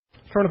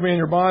Turn with me in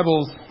your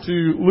Bibles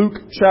to Luke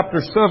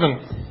chapter 7.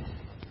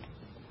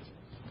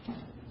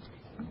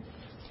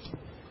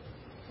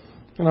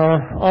 In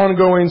our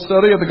ongoing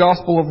study of the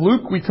Gospel of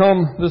Luke, we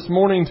come this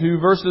morning to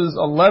verses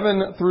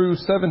 11 through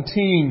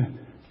 17,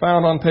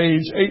 found on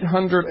page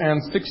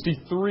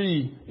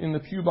 863 in the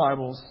Pew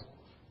Bibles.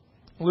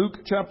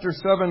 Luke chapter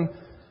 7,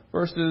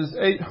 verses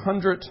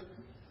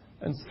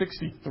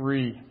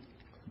 863.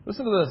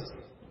 Listen to this.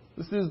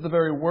 This is the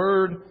very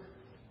Word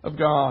of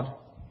God.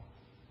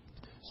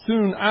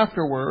 Soon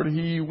afterward,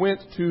 he went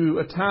to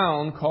a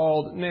town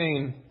called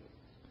Nain,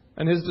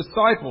 and his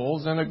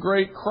disciples and a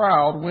great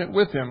crowd went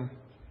with him.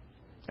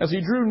 As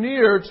he drew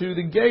near to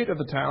the gate of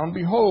the town,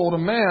 behold, a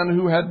man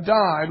who had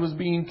died was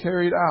being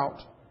carried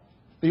out,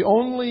 the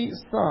only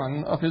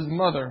son of his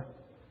mother,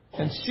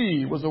 and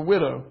she was a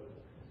widow,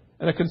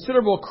 and a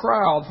considerable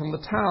crowd from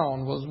the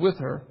town was with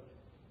her.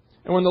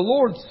 And when the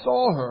Lord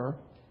saw her,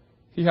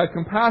 he had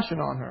compassion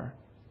on her,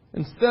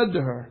 and said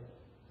to her,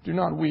 "Do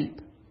not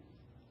weep."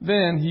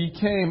 Then he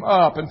came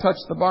up and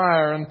touched the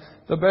bier, and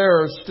the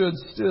bearers stood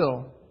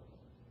still.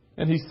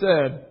 And he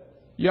said,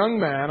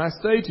 "Young man, I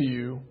say to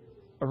you,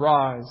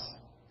 arise."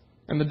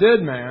 And the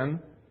dead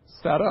man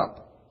sat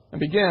up and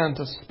began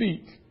to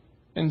speak,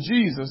 and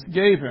Jesus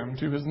gave him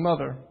to his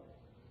mother.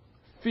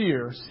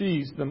 Fear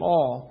seized them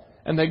all,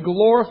 and they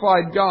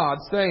glorified God,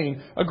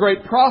 saying, "A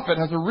great prophet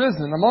has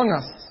arisen among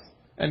us,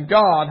 and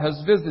God has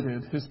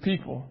visited his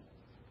people."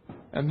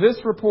 And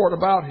this report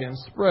about him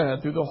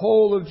spread through the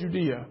whole of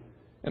Judea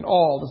and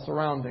all the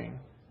surrounding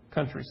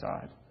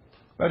countryside.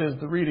 That is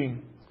the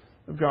reading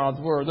of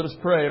God's Word. Let us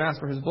pray and ask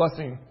for His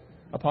blessing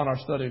upon our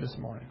study this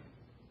morning.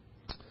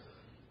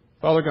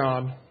 Father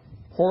God,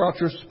 pour out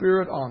your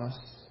Spirit on us,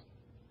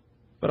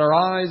 that our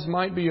eyes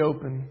might be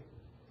open,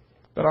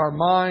 that our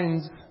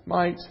minds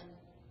might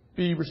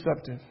be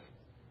receptive,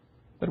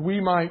 that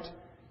we might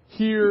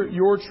hear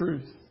your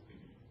truth,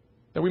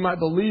 that we might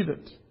believe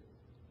it,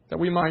 that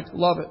we might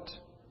love it,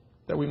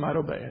 that we might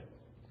obey it,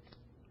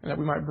 and that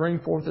we might bring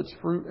forth its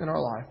fruit in our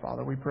life,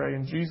 Father. We pray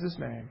in Jesus'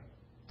 name.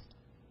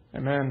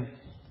 Amen.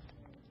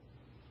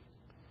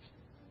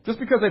 Just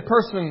because a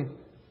person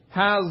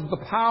has the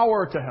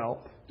power to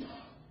help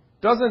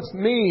doesn't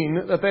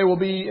mean that they will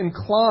be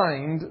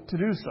inclined to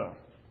do so.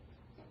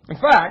 In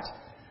fact,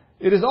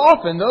 it is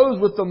often those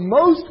with the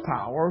most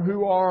power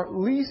who are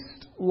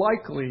least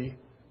likely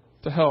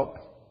to help.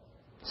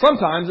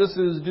 Sometimes this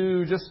is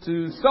due just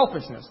to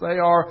selfishness. They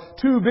are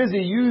too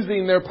busy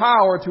using their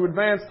power to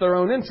advance their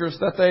own interests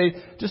that they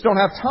just don't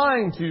have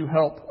time to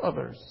help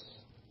others.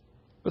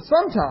 But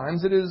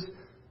sometimes it is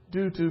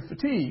due to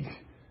fatigue.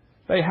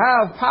 They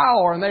have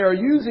power and they are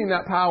using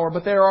that power,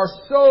 but there are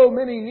so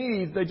many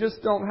needs they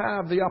just don't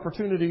have the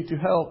opportunity to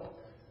help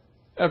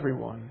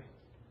everyone.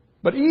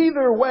 But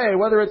either way,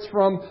 whether it's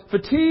from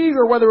fatigue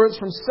or whether it's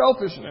from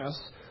selfishness,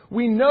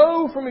 we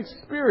know from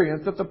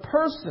experience that the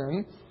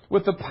person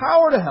with the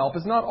power to help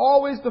is not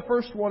always the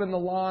first one in the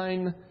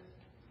line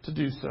to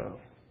do so.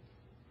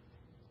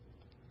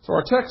 So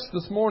our text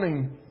this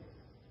morning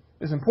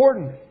is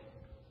important.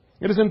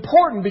 It is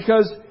important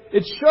because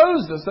it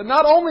shows us that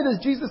not only does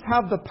Jesus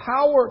have the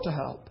power to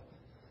help,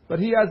 but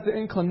He has the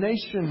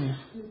inclination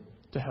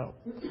to help.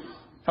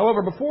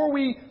 However, before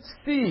we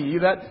see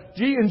that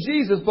in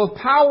Jesus both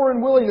power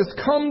and willingness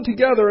come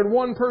together in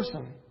one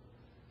person,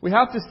 we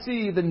have to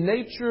see the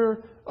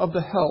nature of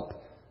the help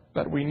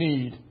that we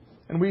need.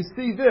 And we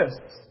see this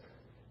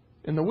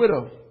in the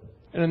widow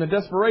and in the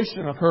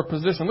desperation of her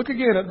position. Look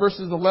again at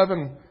verses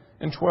 11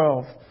 and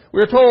 12.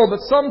 We are told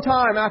that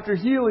sometime after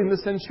healing the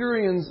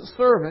centurion's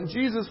servant,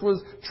 Jesus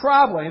was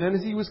traveling, and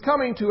as he was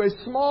coming to a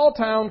small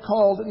town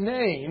called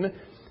Nain,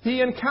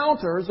 he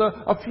encounters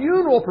a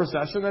funeral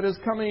procession that is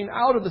coming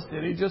out of the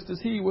city just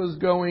as he was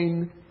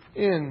going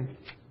in.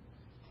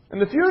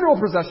 And the funeral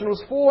procession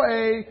was for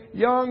a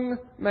young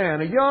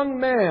man. A young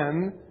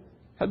man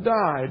had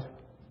died.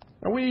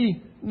 And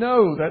we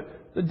know that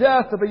the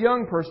death of a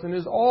young person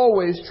is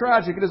always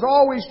tragic. It is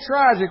always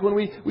tragic when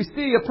we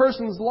see a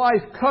person's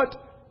life cut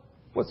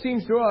what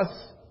seems to us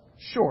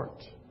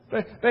short.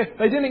 They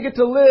didn't get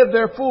to live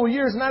their full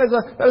years, and that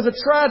is a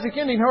tragic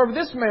ending. However,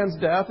 this man's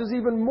death is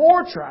even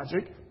more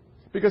tragic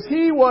because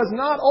he was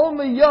not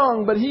only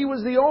young, but he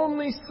was the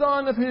only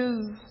son of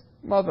his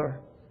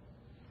mother.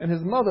 And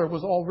his mother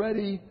was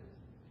already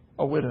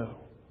a widow.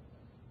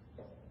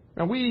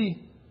 Now,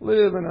 we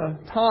live in a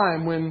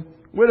time when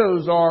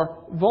widows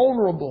are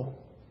vulnerable.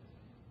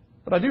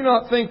 But I do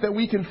not think that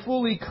we can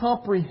fully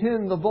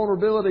comprehend the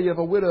vulnerability of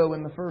a widow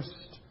in the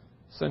first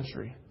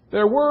century.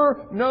 There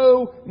were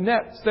no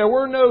nets. There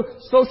were no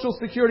social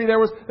security. There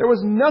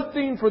was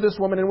nothing for this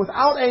woman. And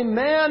without a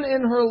man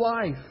in her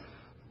life,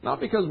 not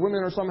because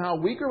women are somehow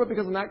weaker, but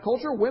because in that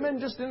culture, women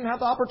just didn't have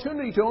the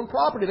opportunity to own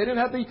property. They didn't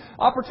have the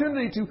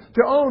opportunity to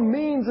own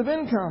means of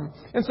income.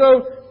 And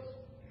so,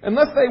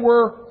 unless they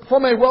were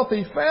from a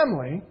wealthy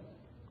family,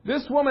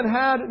 this woman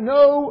had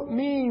no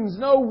means,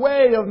 no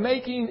way of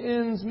making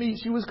ends meet.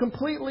 She was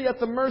completely at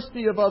the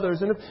mercy of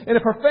others. And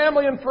if her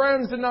family and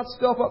friends did not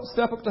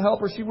step up to help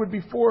her, she would be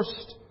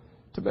forced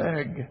to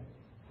beg.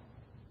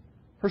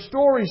 Her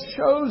story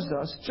shows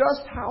us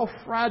just how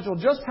fragile,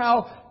 just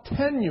how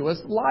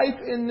tenuous life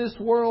in this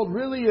world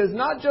really is,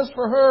 not just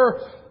for her,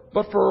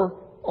 but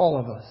for all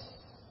of us.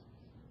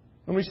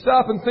 When we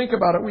stop and think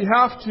about it, we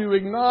have to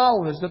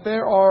acknowledge that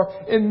there are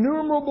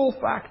innumerable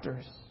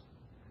factors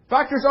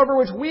over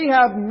which we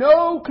have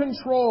no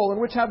control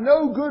and which have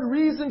no good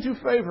reason to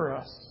favor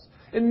us.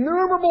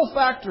 Innumerable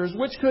factors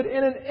which could,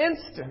 in an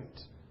instant,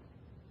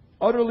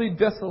 utterly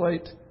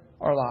desolate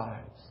our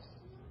lives.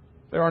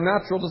 There are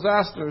natural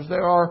disasters.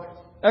 There are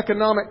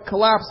economic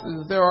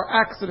collapses. There are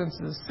accidents,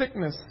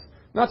 sickness,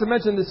 not to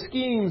mention the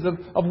schemes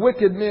of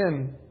wicked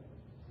men.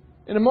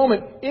 In a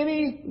moment,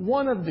 any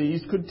one of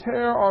these could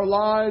tear our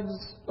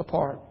lives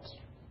apart.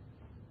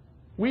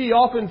 We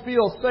often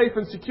feel safe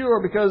and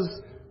secure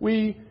because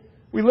we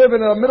live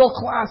in a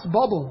middle-class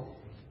bubble.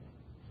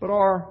 But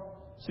our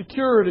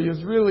security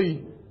is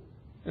really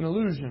an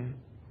illusion.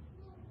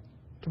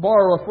 To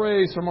borrow a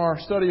phrase from our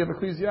study of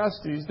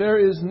Ecclesiastes, there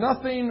is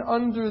nothing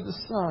under the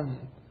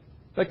sun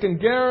that can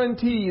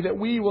guarantee that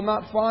we will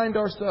not find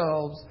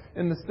ourselves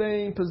in the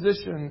same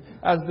position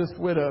as this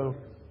widow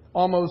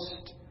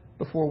almost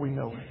before we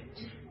know it.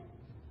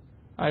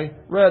 I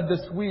read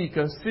this week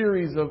a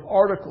series of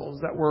articles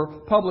that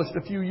were published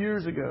a few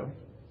years ago.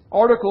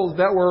 Articles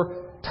that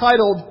were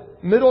titled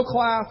Middle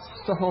Class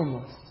to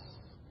Homeless.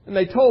 And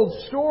they told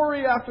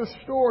story after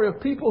story of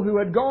people who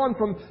had gone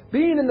from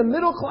being in the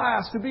middle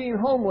class to being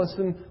homeless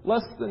in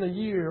less than a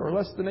year or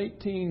less than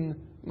 18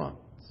 months.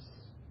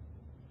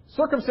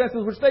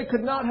 Circumstances which they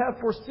could not have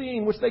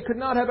foreseen, which they could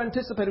not have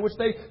anticipated, which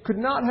they could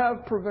not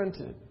have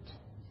prevented,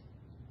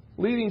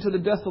 leading to the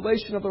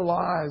desolation of their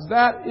lives.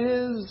 That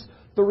is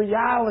the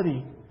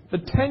reality, the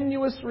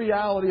tenuous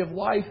reality of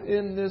life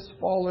in this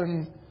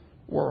fallen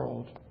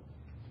world.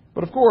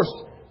 But of course,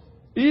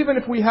 even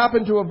if we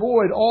happen to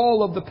avoid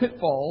all of the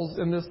pitfalls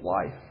in this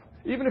life,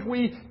 even if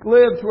we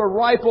live to a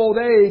ripe old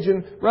age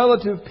in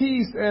relative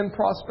peace and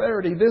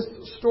prosperity, this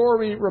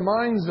story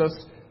reminds us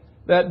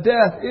that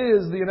death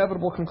is the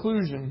inevitable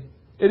conclusion.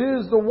 It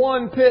is the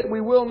one pit we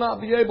will not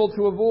be able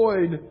to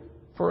avoid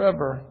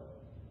forever.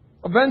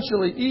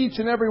 Eventually, each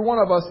and every one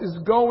of us is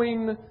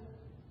going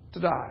to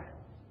die.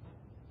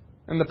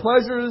 And the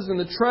pleasures and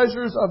the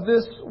treasures of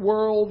this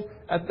world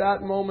at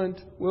that moment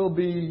will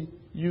be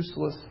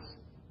useless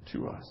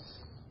to us.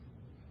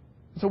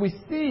 So we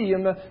see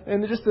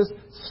in just this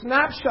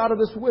snapshot of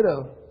this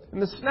widow, in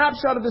the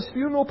snapshot of this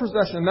funeral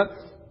procession, that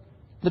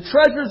the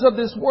treasures of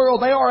this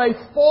world, they are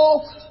a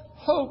false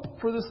hope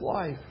for this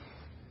life.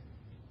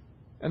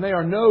 And they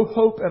are no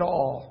hope at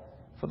all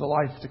for the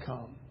life to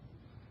come.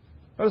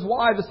 That is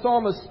why the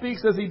psalmist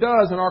speaks as he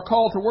does in our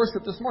call to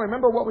worship this morning.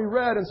 Remember what we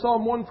read in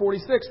Psalm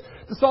 146.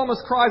 The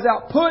psalmist cries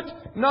out,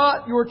 "Put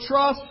not your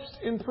trust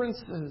in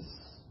princes,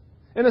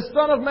 in a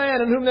son of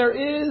man in whom there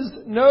is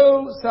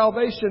no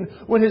salvation.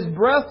 When his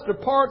breath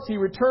departs, he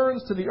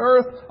returns to the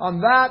earth.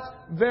 On that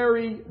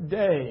very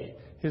day,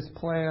 his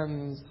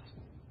plans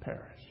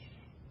perish."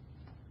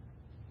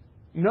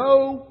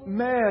 No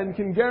man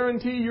can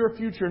guarantee your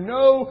future.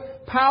 No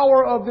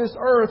power of this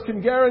earth can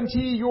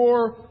guarantee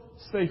your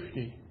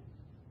safety.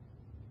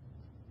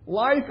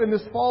 Life in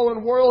this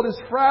fallen world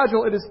is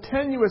fragile. It is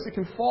tenuous. It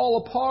can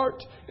fall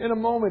apart in a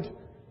moment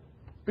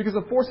because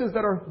of forces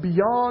that are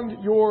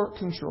beyond your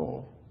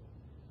control.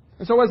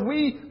 And so as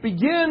we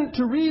begin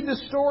to read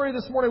this story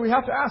this morning, we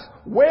have to ask,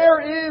 where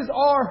is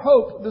our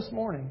hope this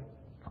morning?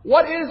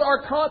 What is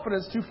our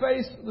confidence to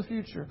face the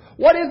future?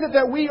 What is it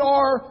that we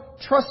are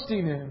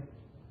trusting in?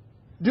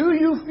 Do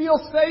you feel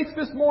safe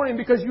this morning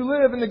because you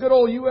live in the good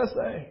old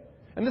USA?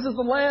 And this is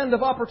the land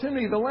of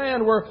opportunity, the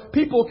land where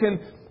people can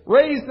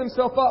raise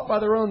themselves up by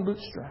their own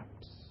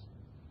bootstraps.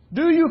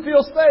 Do you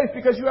feel safe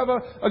because you have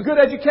a good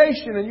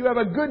education and you have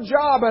a good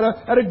job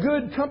at a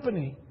good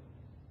company?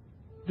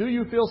 Do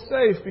you feel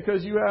safe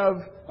because you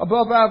have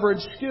above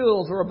average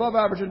skills or above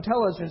average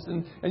intelligence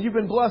and you've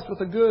been blessed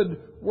with a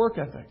good work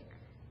ethic?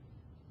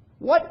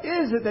 What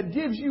is it that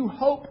gives you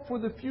hope for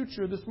the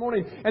future this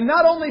morning? And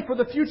not only for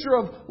the future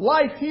of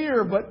life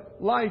here, but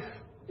life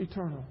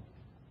eternal.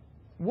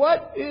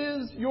 What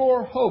is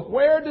your hope?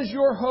 Where does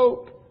your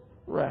hope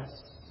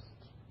rest?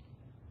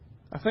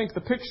 I think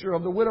the picture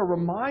of the widow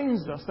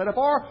reminds us that if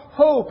our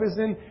hope is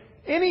in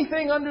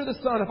anything under the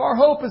sun, if our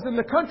hope is in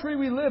the country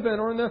we live in,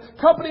 or in the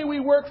company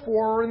we work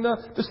for, or in the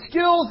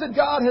skills that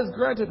God has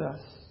granted us,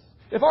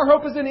 if our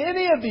hope is in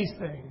any of these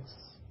things,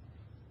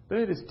 then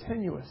it is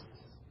tenuous.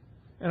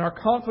 And our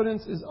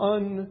confidence is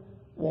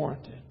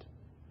unwarranted.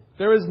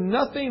 There is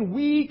nothing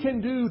we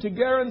can do to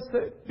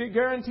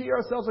guarantee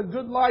ourselves a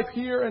good life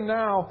here and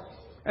now.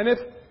 And if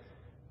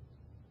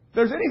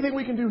there's anything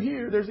we can do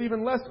here, there's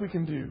even less we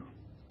can do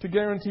to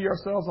guarantee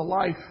ourselves a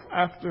life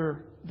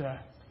after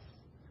death.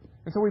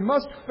 And so we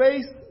must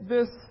face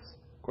this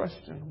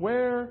question.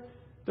 Where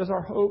does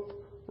our hope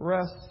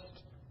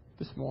rest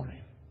this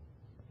morning?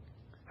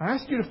 I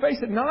ask you to face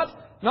it not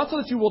so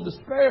that you will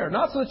despair,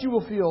 not so that you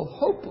will feel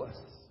hopeless,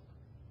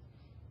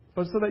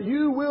 but so that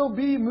you will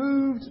be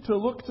moved to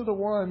look to the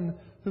one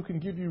who can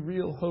give you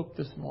real hope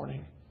this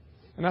morning.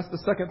 And that's the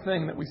second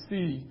thing that we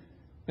see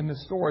in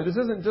this story. This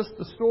isn't just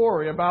the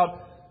story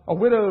about a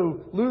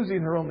widow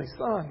losing her only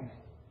son.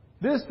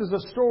 This is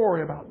a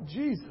story about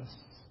Jesus.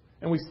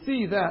 And we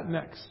see that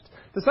next.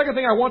 The second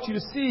thing I want you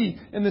to see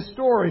in this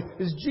story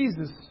is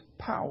Jesus'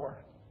 power.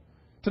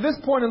 To this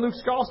point in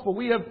Luke's Gospel,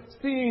 we have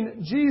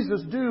seen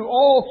Jesus do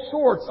all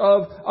sorts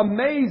of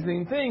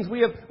amazing things.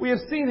 We have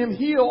seen Him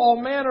heal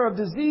all manner of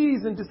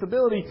disease and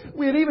disability.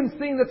 We have even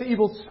seen that the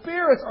evil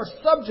spirits are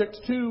subject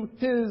to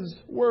His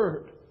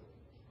word.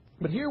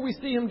 But here we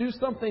see Him do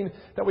something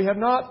that we have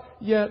not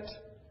yet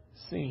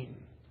seen.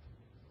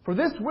 For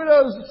this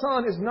widow's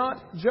son is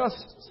not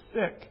just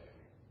sick.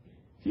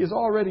 He has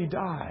already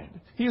died.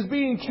 He is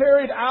being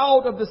carried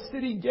out of the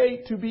city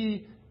gate to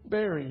be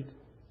buried.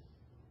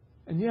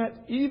 And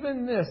yet,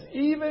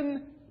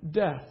 even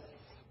death,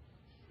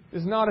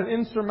 is not an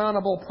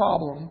insurmountable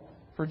problem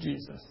for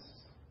Jesus.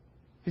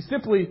 He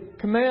simply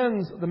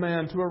commands the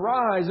man to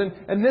arise,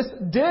 and this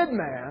dead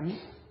man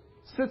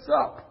sits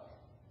up.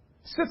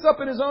 Sits up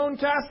in his own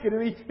casket,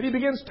 and he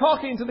begins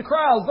talking to the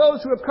crowds,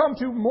 those who have come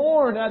to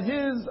mourn at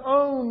his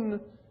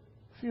own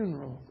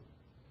funeral.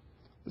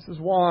 This is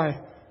why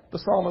the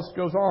psalmist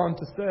goes on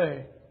to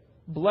say,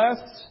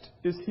 "Blessed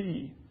is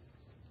he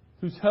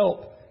whose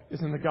help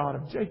is in the God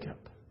of Jacob,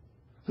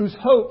 whose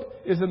hope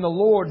is in the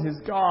Lord his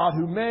God,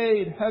 who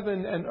made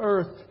heaven and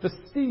earth, the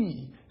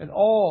sea, and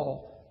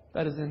all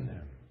that is in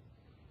them."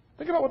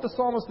 Think about what the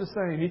psalmist is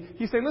saying.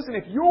 He's saying, listen,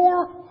 if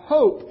your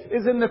hope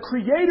is in the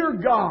Creator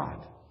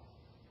God,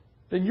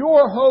 then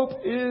your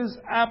hope is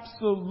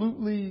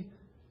absolutely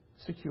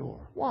secure.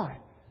 Why?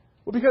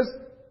 Well, because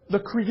the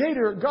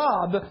Creator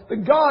God, the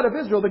God of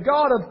Israel, the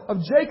God of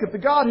Jacob, the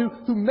God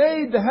who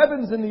made the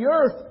heavens and the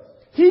earth,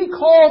 He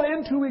called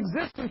into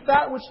existence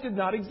that which did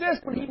not exist.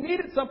 When He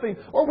needed something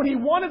or when He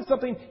wanted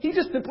something, He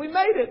just simply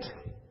made it.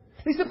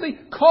 He simply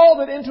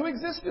called it into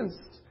existence.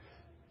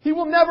 He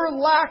will never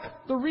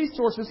lack the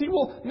resources. He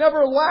will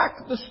never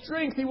lack the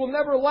strength. He will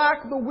never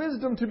lack the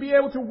wisdom to be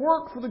able to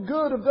work for the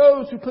good of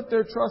those who put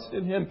their trust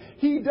in Him.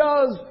 He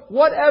does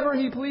whatever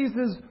He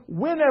pleases,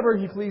 whenever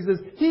He pleases.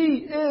 He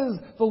is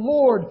the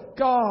Lord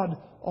God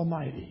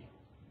Almighty.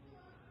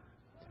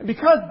 And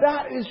because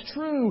that is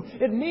true,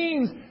 it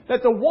means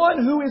that the one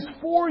who is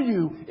for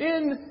you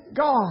in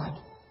God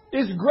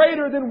is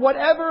greater than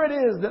whatever it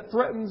is that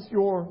threatens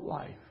your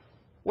life.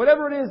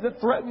 Whatever it is that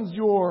threatens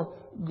your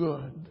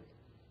good.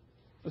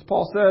 As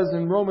Paul says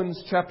in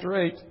Romans chapter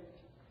 8,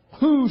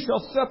 "Who shall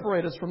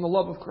separate us from the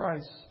love of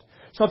Christ?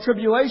 Shall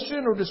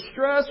tribulation or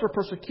distress or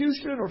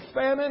persecution or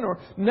famine or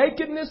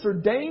nakedness or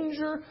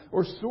danger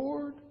or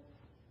sword?"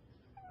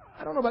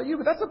 I don't know about you,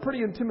 but that's a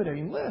pretty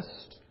intimidating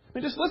list. I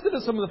mean, just listen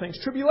to some of the things.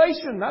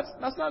 Tribulation,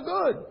 that's not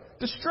good.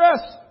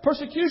 Distress,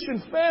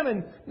 persecution,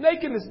 famine,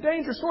 nakedness,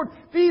 danger, sword.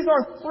 These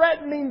are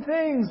threatening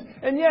things.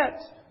 And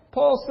yet,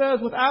 Paul says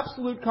with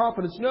absolute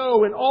confidence,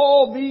 no, in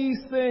all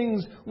these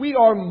things, we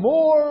are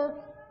more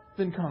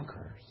than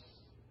conquerors.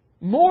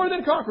 More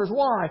than conquerors.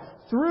 Why?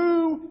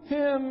 Through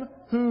Him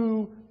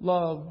who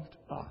loved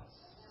us.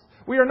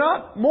 We are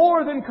not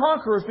more than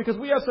conquerors because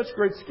we have such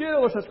great skill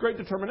or such great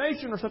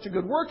determination or such a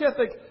good work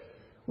ethic.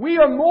 We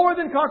are more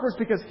than conquerors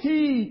because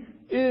He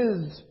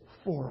is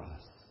for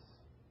us.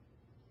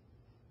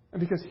 And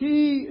because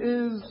He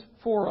is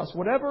for us,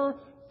 whatever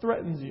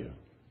threatens you,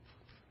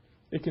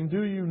 it can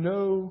do you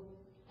no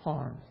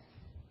harm.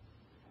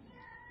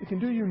 It can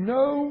do you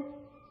no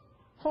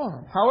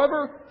harm.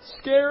 However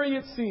scary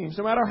it seems,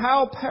 no matter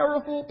how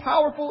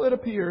powerful it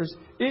appears,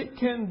 it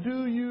can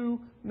do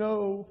you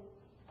no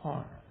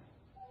harm.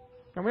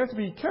 Now we have to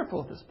be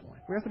careful at this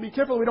point. We have to be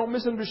careful we don't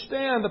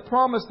misunderstand the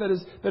promise that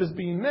is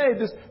being made.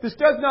 This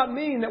does not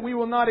mean that we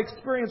will not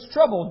experience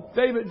trouble.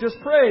 David just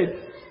prayed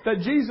that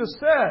Jesus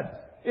said,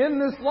 in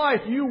this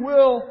life you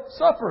will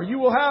suffer. You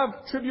will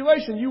have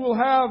tribulation. You will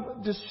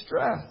have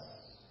distress.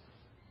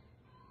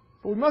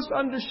 But we must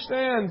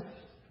understand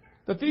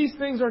that these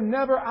things are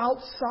never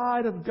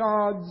outside of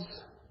God's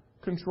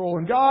control.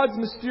 In God's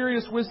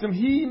mysterious wisdom,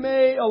 He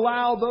may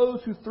allow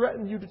those who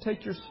threaten you to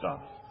take your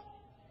stuff.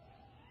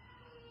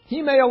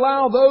 He may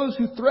allow those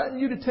who threaten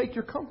you to take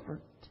your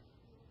comfort.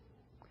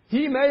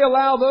 He may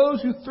allow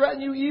those who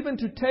threaten you even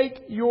to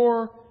take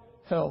your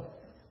health.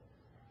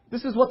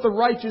 This is what the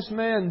righteous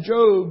man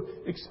Job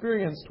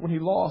experienced when he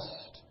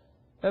lost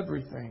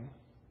everything.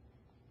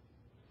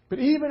 But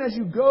even as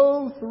you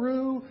go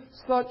through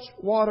such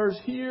waters,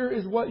 here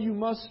is what you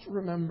must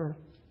remember.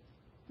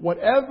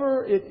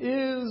 Whatever it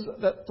is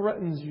that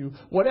threatens you,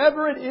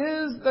 whatever it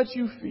is that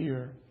you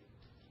fear,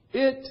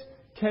 it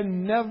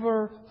can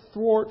never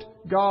thwart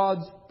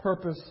God's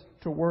purpose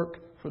to work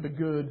for the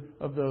good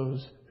of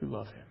those who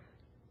love Him.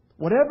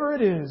 Whatever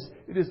it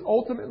is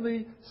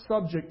ultimately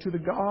subject to the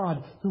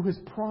God who has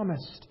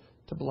promised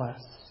to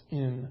bless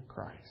in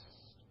Christ.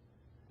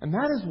 And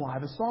that is why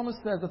the psalmist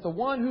says that the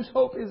one whose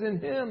hope is in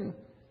Him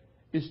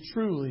is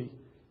truly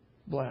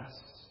blessed.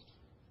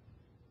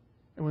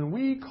 And when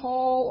we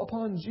call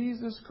upon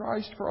Jesus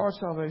Christ for our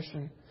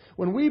salvation,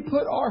 when we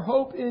put our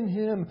hope in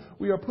Him,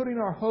 we are putting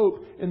our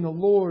hope in the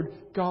Lord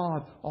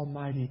God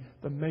Almighty,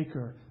 the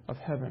Maker of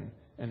heaven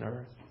and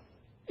earth.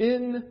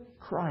 in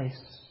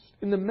Christ,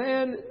 in the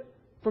man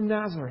from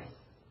Nazareth,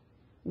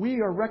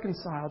 we are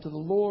reconciled to the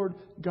Lord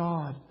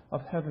God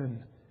of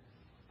heaven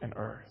and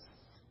earth.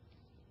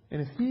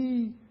 And if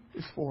He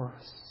is for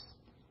us,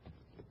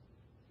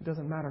 it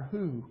doesn't matter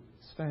who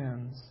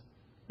stands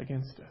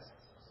against us.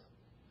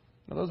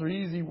 Now, those are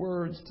easy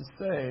words to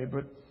say,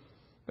 but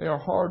they are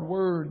hard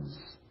words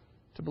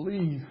to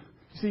believe.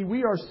 You see,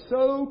 we are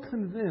so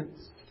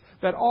convinced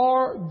that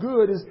our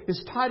good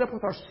is tied up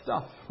with our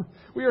stuff.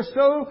 We are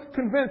so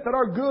convinced that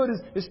our good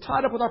is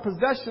tied up with our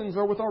possessions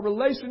or with our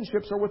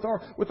relationships or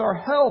with our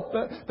health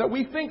that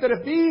we think that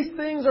if these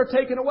things are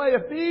taken away,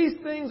 if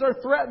these things are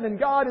threatened, then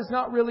God is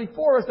not really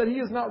for us, that He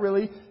is not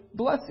really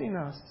blessing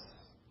us.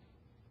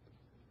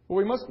 What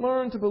we must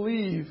learn to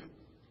believe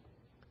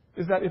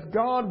is that if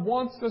God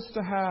wants us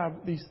to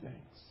have these things,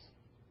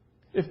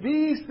 if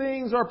these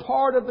things are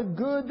part of the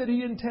good that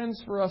He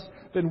intends for us,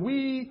 then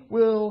we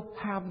will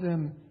have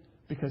them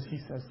because He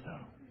says so.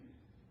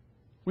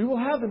 We will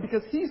have them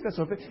because He says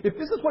so. If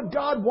this is what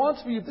God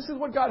wants for you, if this is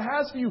what God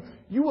has for you,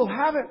 you will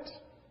have it.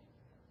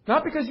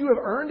 Not because you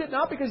have earned it,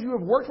 not because you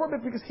have worked for it,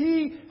 but because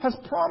He has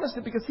promised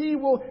it, because He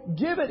will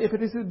give it if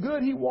it is the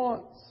good He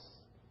wants.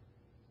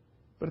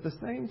 But at the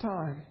same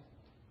time,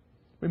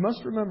 we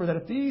must remember that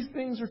if these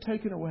things are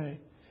taken away,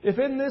 if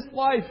in this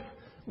life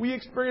we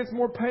experience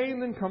more pain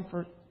than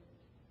comfort,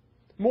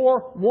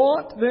 more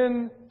want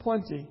than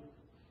plenty,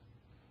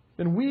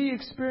 then we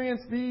experience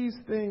these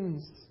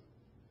things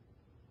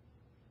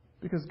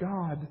because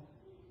God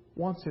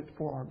wants it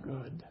for our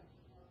good.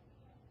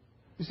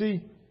 You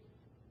see,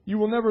 you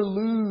will never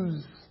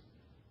lose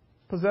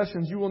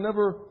possessions. You will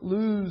never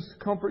lose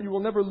comfort. You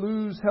will never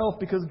lose health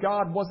because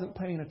God wasn't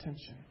paying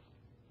attention.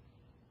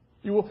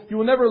 You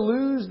will never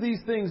lose these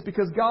things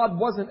because God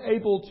wasn't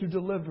able to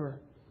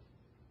deliver.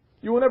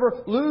 You will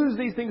never lose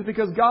these things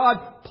because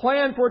God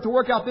planned for it to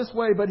work out this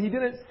way, but He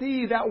didn't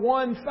see that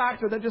one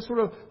factor that just sort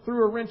of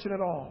threw a wrench in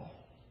it all.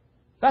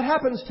 That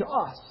happens to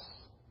us.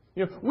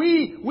 You know,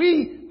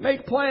 we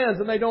make plans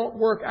and they don't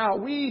work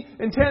out. We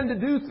intend to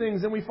do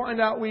things and we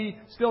find out we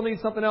still need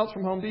something else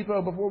from Home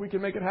Depot before we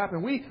can make it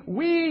happen.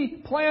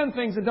 We plan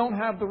things and don't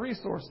have the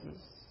resources.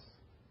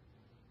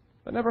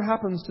 That never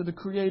happens to the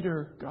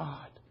Creator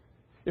God.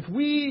 If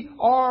we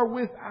are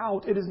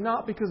without, it is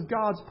not because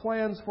God's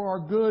plans for our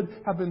good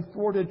have been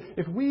thwarted.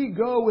 If we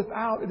go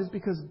without, it is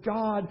because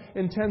God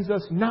intends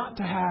us not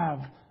to have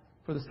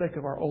for the sake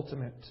of our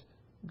ultimate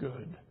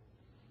good.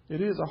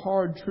 It is a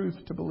hard truth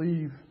to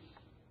believe,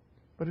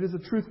 but it is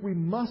a truth we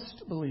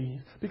must believe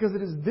because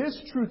it is this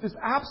truth, this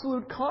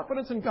absolute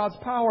confidence in God's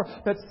power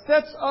that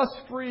sets us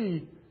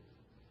free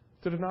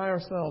to deny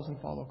ourselves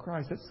and follow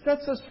Christ. It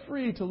sets us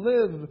free to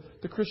live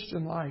the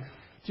Christian life.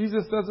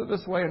 Jesus does it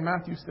this way in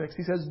Matthew 6.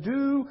 He says,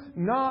 "Do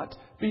not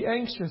be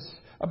anxious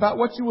about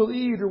what you will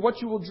eat or what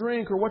you will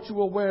drink or what you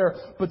will wear,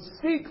 but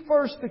seek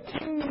first the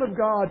kingdom of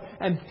God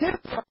and His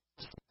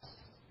righteousness,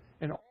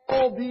 and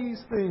all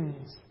these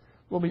things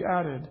will be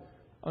added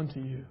unto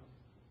you."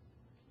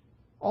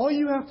 All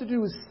you have to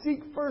do is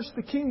seek first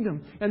the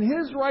kingdom and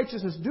His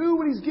righteousness. Do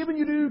what He's given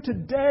you to do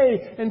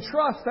today and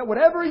trust that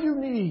whatever you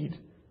need,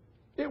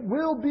 it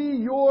will be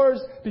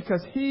yours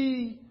because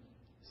He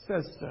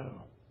says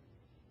so.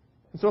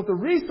 And so if the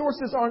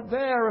resources aren't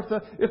there,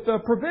 if the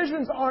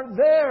provisions aren't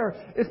there,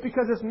 it's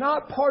because it's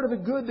not part of the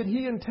good that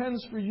He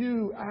intends for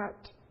you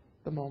at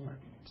the moment.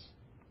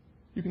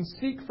 You can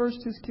seek first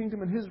His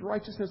kingdom and His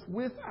righteousness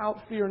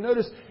without fear.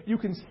 Notice, you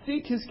can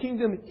seek His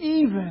kingdom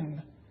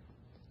even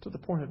to the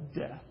point of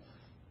death.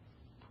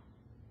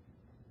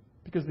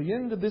 Because the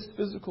end of this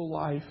physical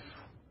life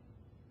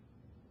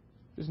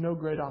is no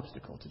great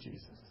obstacle to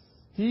Jesus.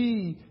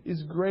 He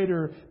is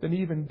greater than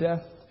even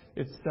death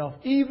itself.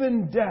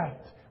 Even death,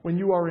 when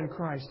you are in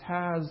Christ,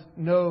 has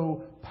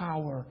no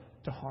power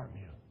to harm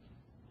you.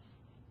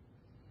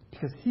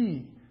 Because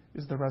He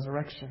is the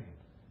resurrection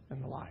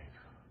and the life.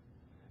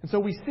 And so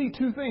we see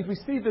two things. We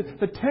see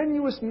the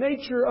tenuous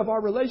nature of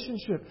our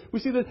relationship. We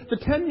see the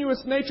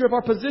tenuous nature of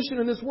our position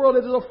in this world.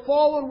 It is a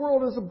fallen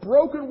world. It is a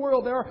broken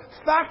world. There are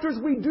factors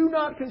we do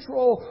not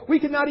control. We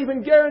cannot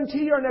even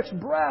guarantee our next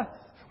breath.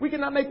 We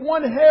cannot make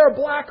one hair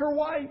black or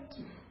white.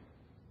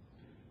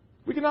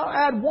 We cannot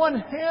add one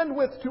hand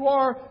width to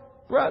our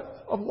breath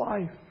of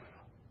life.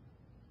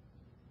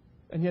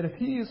 And yet if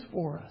He is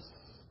for us,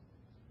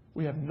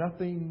 we have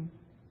nothing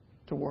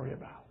to worry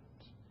about.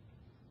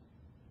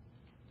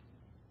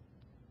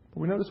 But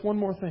we notice one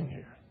more thing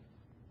here.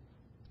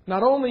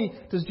 Not only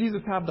does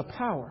Jesus have the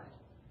power,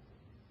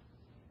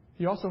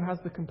 He also has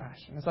the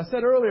compassion. As I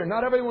said earlier,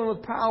 not everyone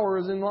with power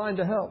is in line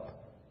to help.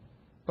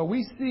 But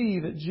we see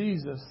that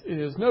Jesus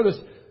is. Notice,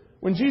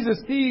 when Jesus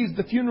sees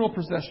the funeral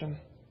procession,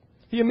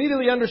 He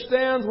immediately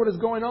understands what is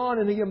going on,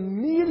 and He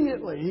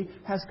immediately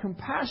has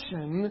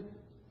compassion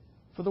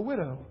for the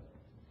widow.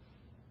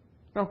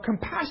 Now,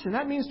 compassion,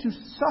 that means to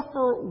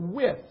suffer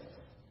with.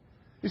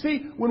 You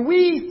see, when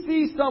we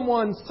see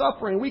someone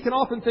suffering, we can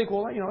often think,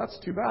 well, that's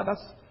too bad.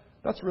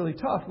 That's really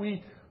tough.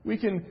 We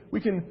can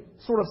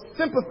sort of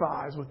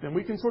sympathize with them.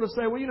 We can sort of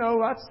say,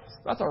 well,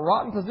 that's a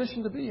rotten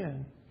position to be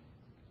in.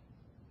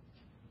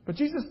 But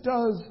Jesus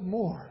does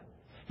more.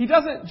 He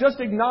doesn't just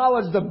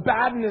acknowledge the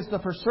badness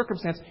of her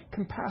circumstance.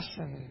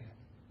 Compassion.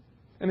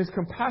 And His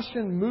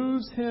compassion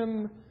moves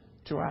Him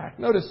to act.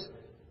 Notice,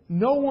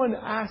 no one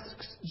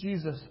asks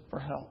Jesus for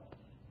help.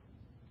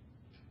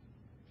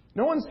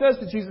 No one says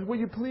to Jesus, will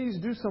you please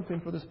do something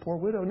for this poor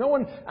widow? No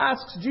one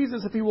asks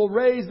Jesus if He will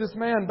raise this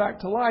man back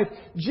to life.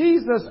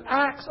 Jesus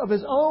acts of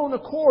His own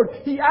accord.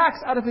 He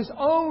acts out of His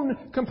own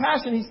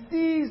compassion. He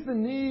sees the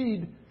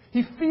need.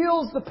 He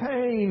feels the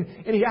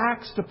pain, and He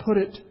acts to put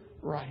it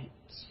right.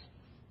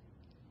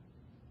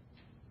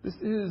 This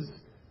is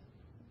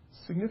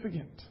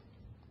significant.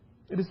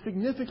 It is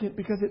significant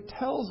because it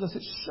tells us,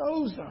 it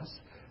shows us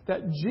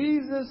that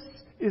Jesus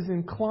is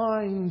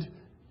inclined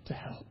to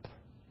help.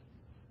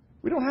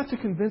 We don't have to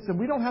convince Him.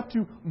 We don't have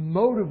to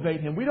motivate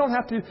Him. We don't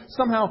have to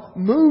somehow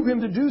move Him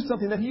to do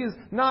something that He is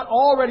not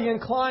already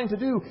inclined to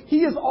do.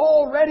 He is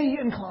already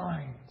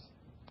inclined.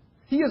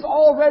 He is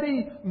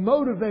already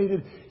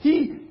motivated.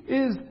 He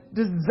is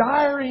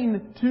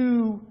desiring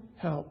to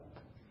help.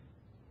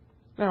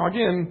 Now,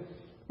 again,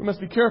 we must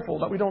be careful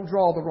that we don't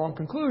draw the wrong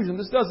conclusion.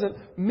 This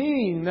doesn't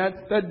mean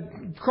that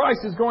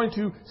Christ is going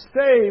to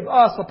save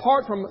us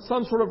apart from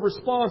some sort of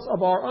response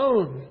of our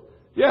own.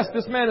 Yes,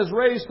 this man is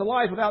raised to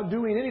life without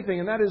doing anything,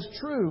 and that is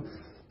true.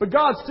 But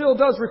God still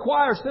does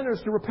require sinners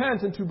to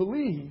repent and to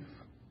believe.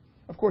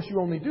 Of course, you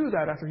only do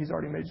that after He's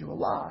already made you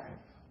alive.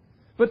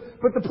 But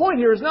the point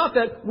here is not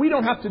that we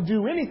don't have to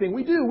do anything.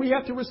 We do. We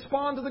have to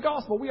respond to the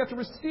gospel. We have to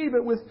receive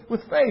it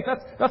with faith.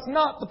 That's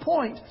not the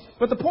point.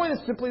 But the point is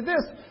simply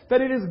this,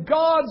 that it is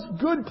God's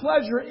good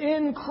pleasure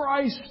in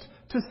Christ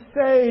to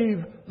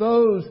save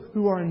those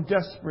who are in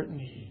desperate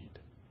need.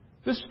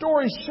 This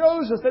story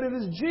shows us that it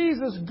is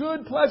Jesus'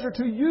 good pleasure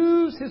to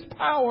use His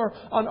power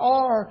on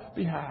our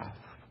behalf.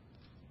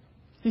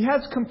 He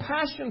has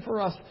compassion for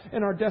us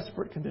in our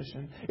desperate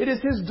condition. It is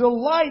His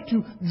delight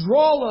to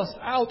draw us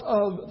out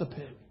of the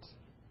pit.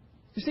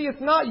 You see, it's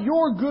not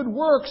your good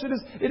works.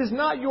 It is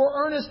not your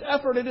earnest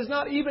effort. It is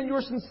not even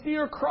your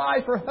sincere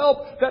cry for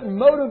help that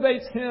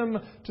motivates Him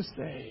to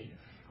save.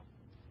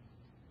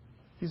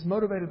 He's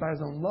motivated by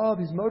His own love.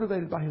 He's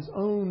motivated by His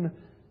own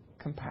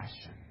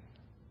compassion.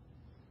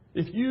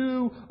 If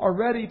you are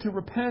ready to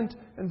repent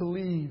and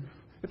believe,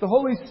 if the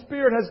Holy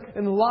Spirit has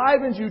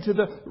enlivened you to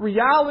the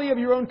reality of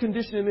your own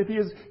condition, and if He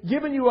has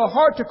given you a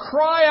heart to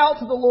cry out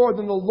to the Lord,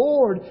 then the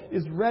Lord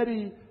is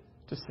ready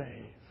to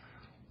save.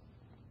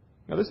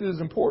 Now, this is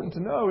important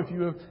to know if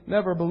you have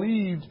never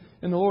believed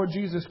in the Lord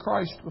Jesus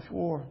Christ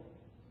before.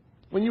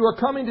 When you are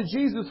coming to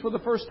Jesus for the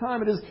first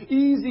time, it is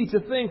easy to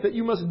think that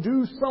you must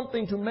do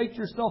something to make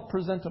yourself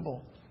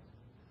presentable.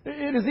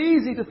 It is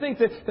easy to think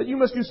that you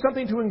must do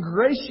something to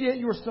ingratiate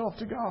yourself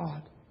to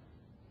God.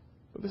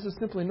 But this is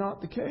simply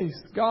not the case.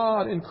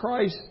 God in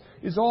Christ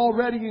is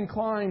already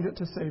inclined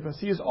to save us.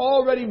 He is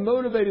already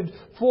motivated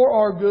for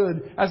our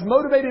good, as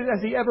motivated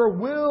as He ever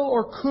will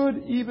or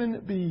could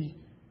even be.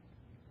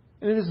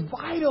 And it is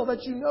vital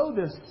that you know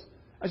this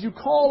as you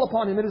call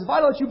upon Him. It is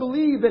vital that you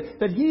believe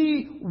that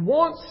He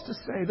wants to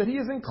save, that He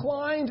is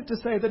inclined to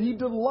save, that He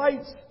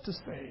delights to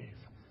save.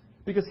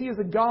 Because He is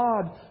a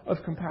God of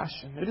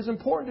compassion. It is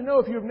important to know,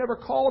 if you have never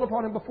called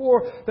upon Him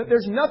before, that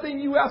there's nothing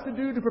you have to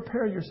do to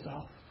prepare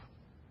yourself.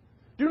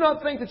 Do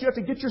not think that you have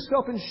to get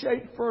yourself in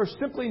shape first.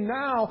 Simply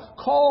now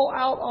call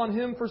out on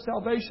Him for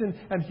salvation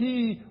and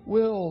He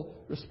will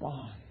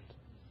respond.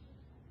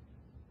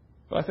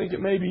 But I think it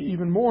may be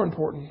even more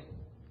important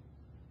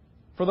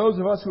for those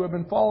of us who have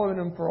been following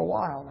Him for a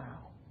while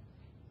now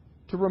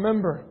to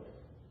remember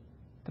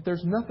that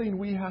there's nothing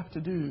we have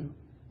to do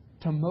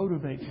to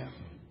motivate Him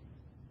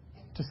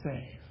to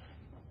save.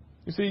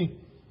 You see,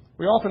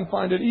 we often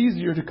find it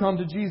easier to come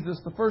to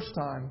Jesus the first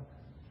time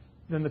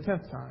than the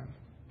 10th time,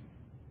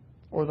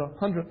 or the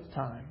 100th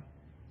time,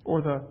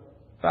 or the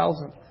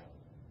 1,000th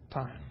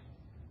time.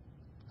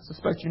 I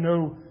suspect you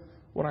know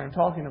what I am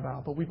talking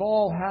about, but we've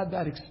all had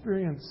that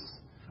experience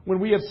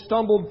when we have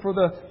stumbled for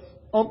the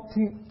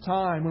umpteenth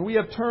time, when we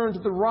have turned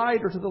to the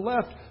right or to the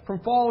left from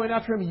following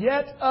after Him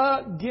yet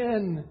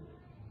again.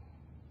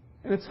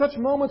 And at such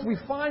moments, we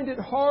find it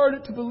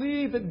hard to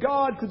believe that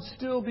God could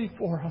still be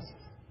for us.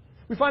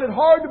 We find it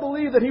hard to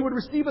believe that He would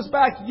receive us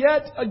back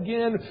yet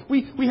again.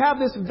 We have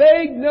this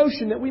vague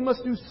notion that we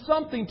must do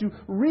something to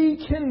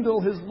rekindle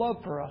His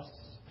love for us.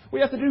 We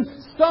have to do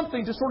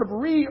something to sort of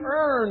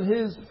re-earn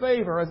His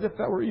favor, as if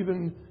that were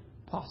even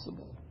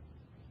possible.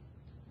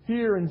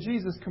 Here in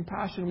Jesus'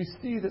 compassion, we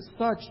see that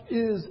such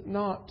is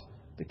not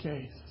the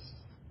case.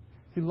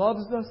 He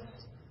loves us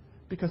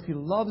because He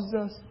loves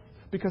us,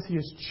 because He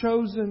has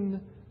chosen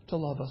to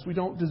love us. We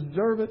don't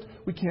deserve it.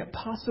 We can't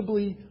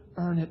possibly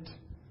earn it.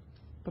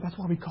 But that's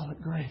why we call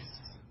it grace.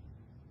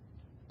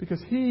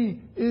 Because He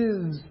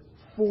is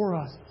for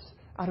us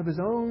out of His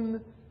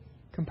own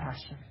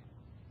compassion,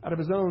 out of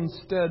His own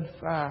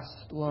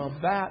steadfast love.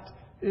 That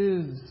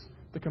is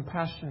the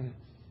compassion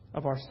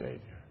of our Savior.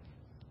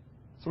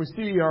 So we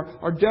see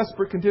our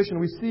desperate condition.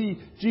 We see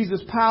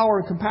Jesus' power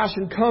and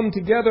compassion come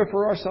together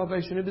for our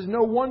salvation. It is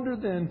no wonder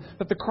then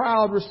that the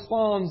crowd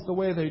responds the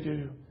way they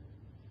do.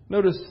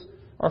 Notice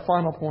our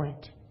final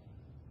point.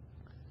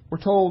 We're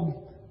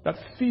told that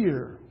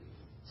fear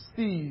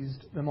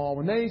seized them all.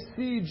 When they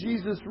see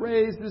Jesus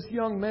raise this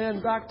young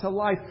man back to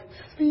life,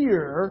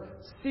 fear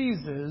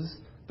seizes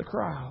the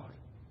crowd.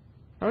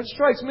 Now, it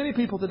strikes many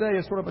people today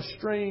as sort of a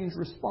strange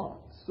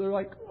response. They're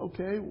like,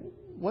 okay,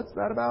 what's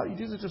that about?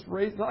 Jesus just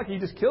raised, not like he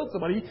just killed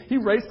somebody. He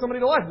raised somebody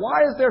to life.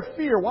 Why is there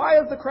fear? Why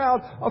is the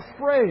crowd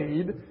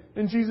afraid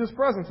in Jesus'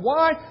 presence?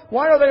 Why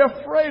are they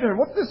afraid of him?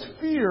 What's this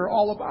fear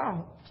all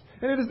about?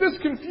 And it is this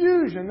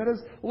confusion that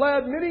has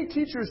led many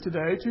teachers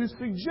today to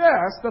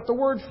suggest that the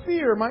word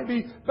fear might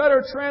be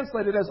better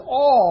translated as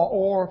awe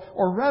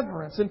or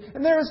reverence.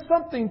 And there is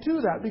something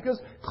to that, because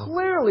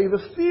clearly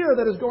the fear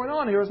that is going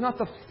on here is not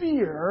the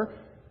fear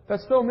that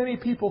so many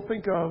people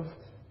think of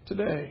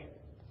today.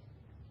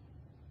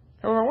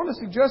 However, I want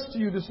to suggest to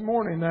you this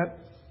morning that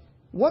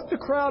what the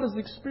crowd is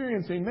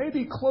experiencing may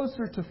be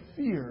closer to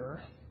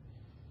fear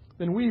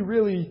than we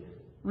really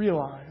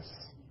realize.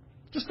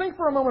 Just think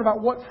for a moment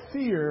about what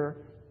fear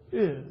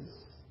is.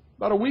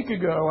 About a week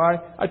ago,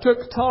 I took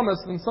Thomas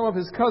and some of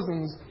his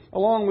cousins,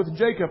 along with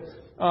Jacob,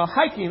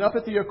 hiking up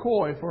at the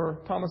Ocoee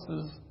for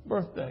Thomas's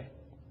birthday.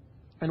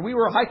 And we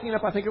were hiking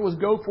up, I think it was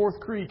Goforth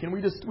Creek, and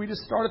we just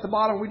start at the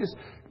bottom. We just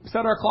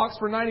set our clocks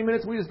for 90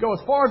 minutes. We just go as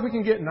far as we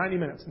can get in 90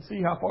 minutes and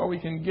see how far we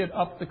can get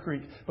up the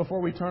creek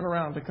before we turn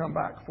around to come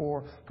back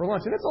for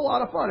lunch. And it's a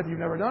lot of fun. If you've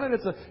never done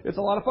it, it's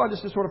a lot of fun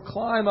just to sort of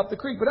climb up the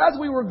creek. But as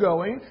we were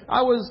going,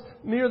 I was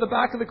near the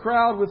back of the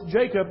crowd with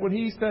Jacob when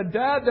he said,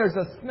 "Dad, there's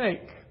a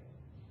snake."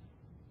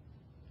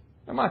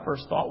 And my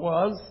first thought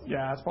was,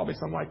 yeah, it's probably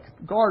some like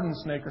garden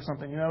snake or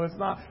something. You know, it's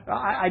not.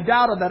 I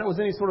doubted that it was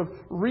any sort of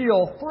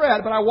real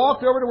threat. But I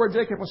walked over to where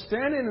Jacob was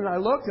standing and I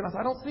looked and I said,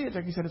 "I don't see it,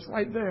 Jacob." He said, "It's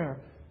right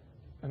there."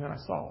 And then I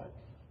saw it.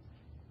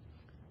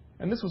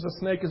 And this was a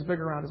snake as big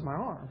around as my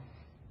arm.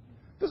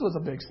 This was a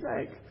big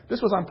snake.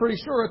 This was, I'm pretty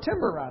sure, a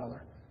timber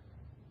rattler.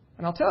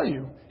 And I'll tell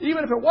you,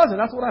 even if it wasn't,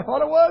 that's what I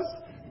thought it was.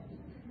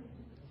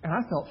 And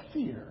I felt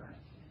fear.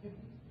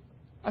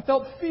 I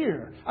felt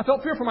fear. I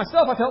felt fear for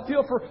myself. I felt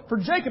fear for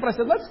Jacob. And I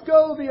said, "Let's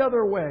go the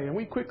other way." And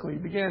we quickly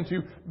began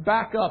to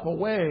back up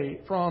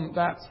away from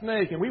that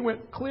snake. And we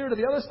went clear to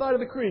the other side of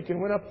the creek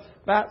and went up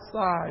that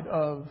side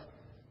of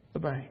the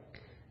bank.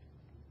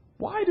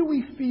 Why do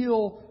we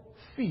feel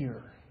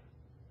fear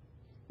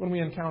when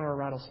we encounter a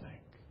rattlesnake?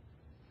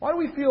 Why do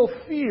we feel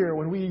fear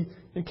when we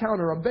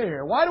encounter a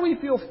bear? Why do we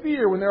feel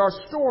fear when there are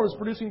storms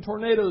producing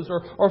tornadoes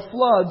or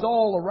floods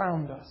all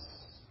around us?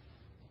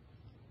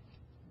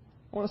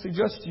 I want to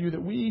suggest to you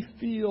that we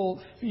feel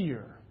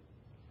fear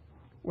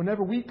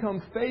whenever we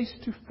come face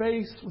to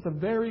face with a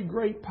very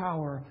great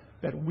power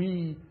that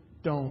we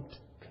don't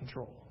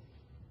control.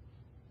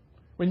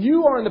 When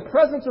you are in the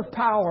presence of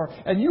power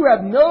and you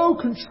have no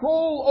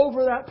control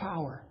over that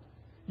power,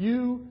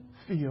 you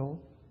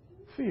feel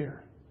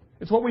fear.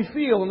 It's what we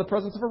feel in the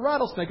presence of a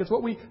rattlesnake. It's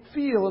what we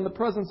feel in the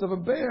presence of a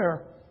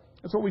bear.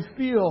 It's what we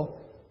feel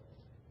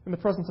in the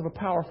presence of a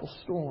powerful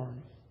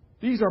storm.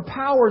 These are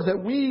powers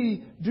that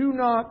we do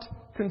not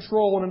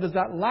control, and it is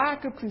that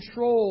lack of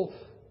control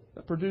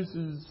that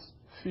produces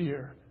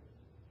fear.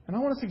 And I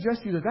want to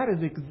suggest to you that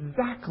is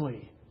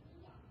exactly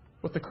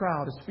what the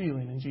crowd is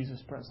feeling in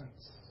Jesus'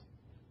 presence.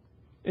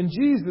 In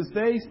Jesus,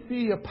 they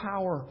see a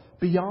power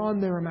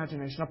beyond their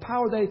imagination, a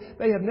power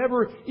they have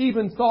never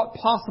even thought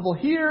possible.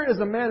 Here is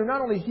a man who not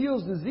only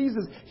heals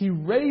diseases, he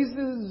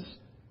raises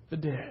the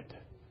dead.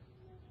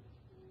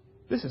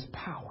 This is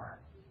power,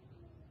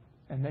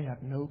 and they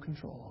have no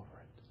control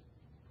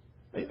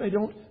over it. They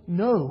don't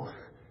know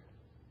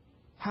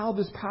how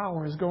this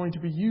power is going to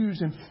be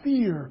used, and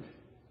fear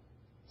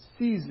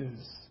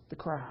seizes the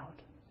crowd.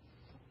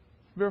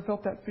 Have you ever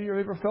felt that fear?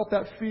 Have you ever felt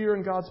that fear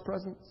in God's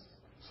presence?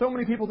 So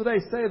many people today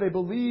say they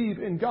believe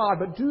in God,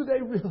 but do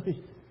they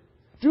really?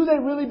 Do they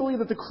really believe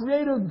that the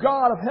Creator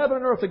God of heaven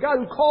and earth, the God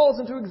who calls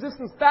into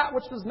existence that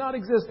which does not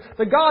exist,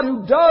 the God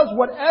who does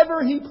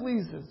whatever He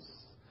pleases,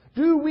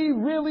 do we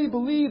really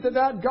believe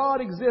that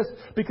God exists?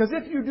 Because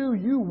if you do,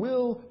 you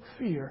will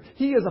fear.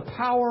 He is a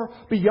power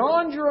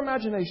beyond your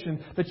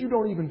imagination that you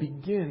don't even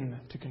begin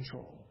to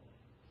control.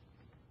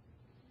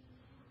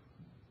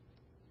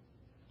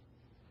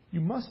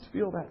 You must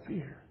feel that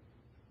fear.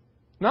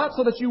 Not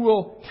so that you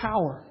will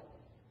cower,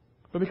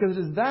 but because it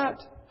is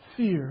that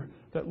fear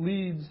that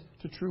leads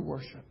to true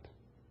worship.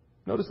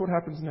 Notice what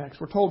happens next.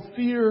 We're told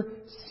fear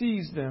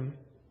seized them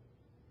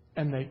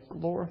and they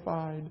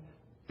glorified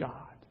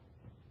God.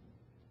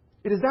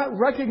 It is that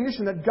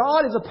recognition that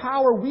God is a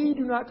power we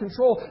do not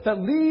control that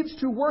leads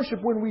to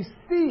worship when we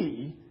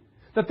see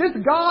that this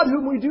God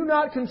whom we do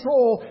not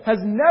control has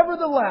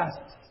nevertheless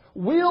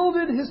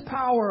wielded His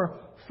power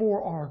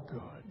for our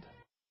good.